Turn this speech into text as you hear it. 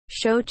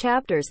show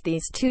chapters.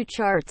 These two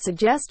charts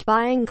suggest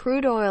buying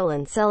crude oil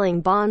and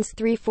selling bonds.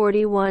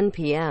 3:41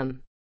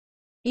 p.m.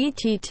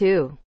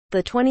 ET2.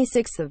 The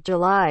 26th of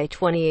July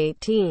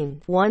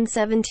 2018,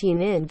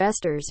 1:17.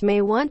 Investors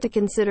may want to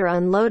consider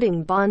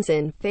unloading bonds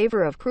in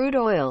favor of crude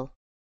oil.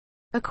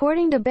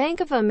 According to Bank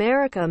of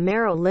America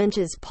Merrill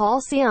Lynch's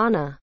Paul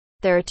Cianna,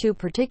 there are two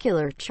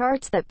particular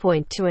charts that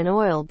point to an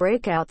oil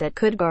breakout that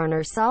could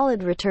garner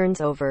solid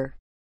returns over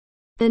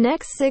the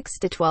next 6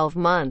 to 12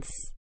 months.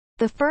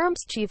 The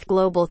firm's chief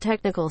global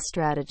technical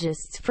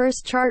strategist's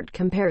first chart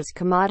compares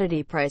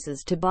commodity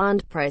prices to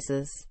bond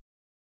prices.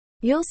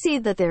 You'll see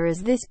that there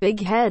is this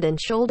big head and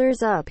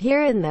shoulders up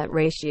here in that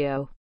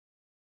ratio,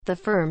 the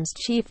firm's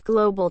chief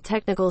global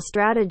technical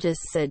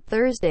strategist said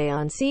Thursday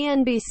on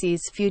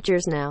CNBC's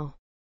Futures Now.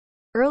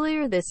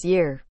 Earlier this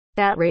year,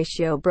 that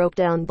ratio broke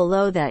down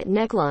below that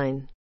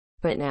neckline.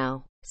 But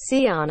now,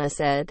 Cianna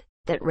said,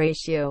 that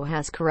ratio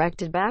has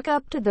corrected back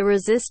up to the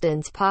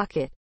resistance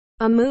pocket,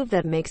 a move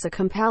that makes a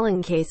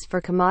compelling case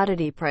for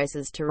commodity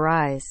prices to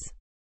rise.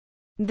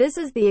 This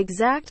is the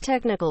exact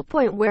technical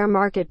point where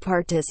market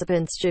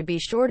participants should be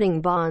shorting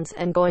bonds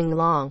and going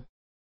long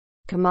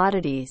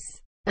commodities,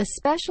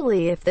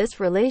 especially if this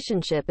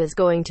relationship is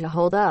going to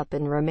hold up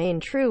and remain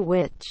true,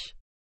 which,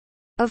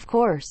 of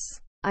course,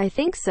 I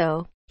think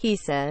so, he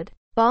said.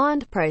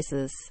 Bond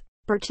prices,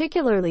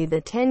 particularly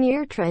the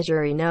 10-year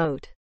Treasury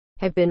note,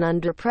 have been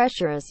under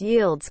pressure as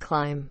yields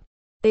climb.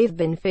 They've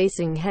been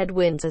facing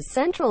headwinds as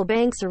central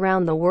banks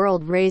around the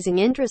world raising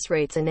interest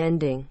rates and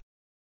ending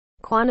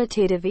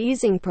quantitative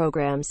easing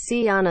programs.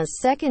 Cianna's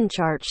second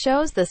chart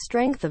shows the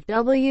strength of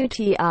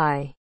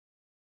WTI,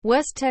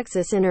 West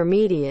Texas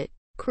Intermediate,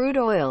 crude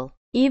oil,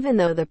 even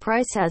though the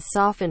price has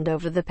softened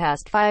over the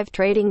past 5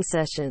 trading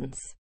sessions.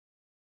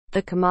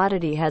 The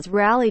commodity has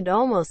rallied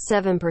almost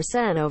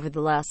 7% over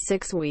the last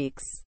 6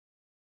 weeks.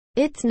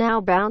 It's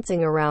now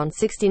bouncing around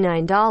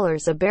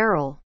 $69 a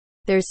barrel.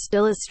 There's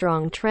still a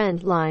strong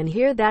trend line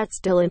here that's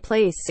still in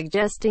place,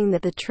 suggesting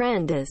that the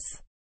trend is,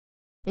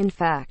 in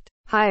fact,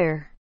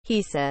 higher,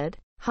 he said,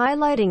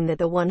 highlighting that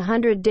the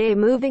 100-day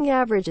moving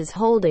average is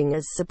holding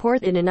as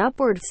support in an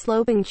upward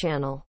sloping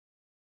channel.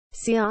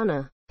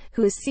 Cianna,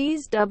 who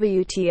sees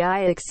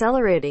WTI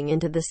accelerating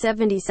into the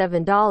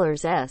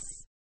 $77s,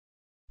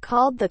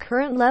 called the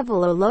current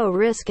level a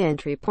low-risk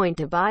entry point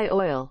to buy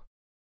oil.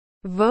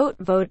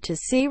 Vote to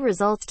see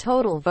results.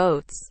 Total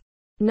votes.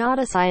 Not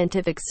a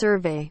scientific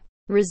survey.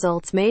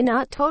 Results may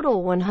not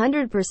total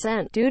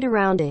 100% due to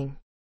rounding.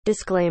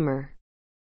 Disclaimer.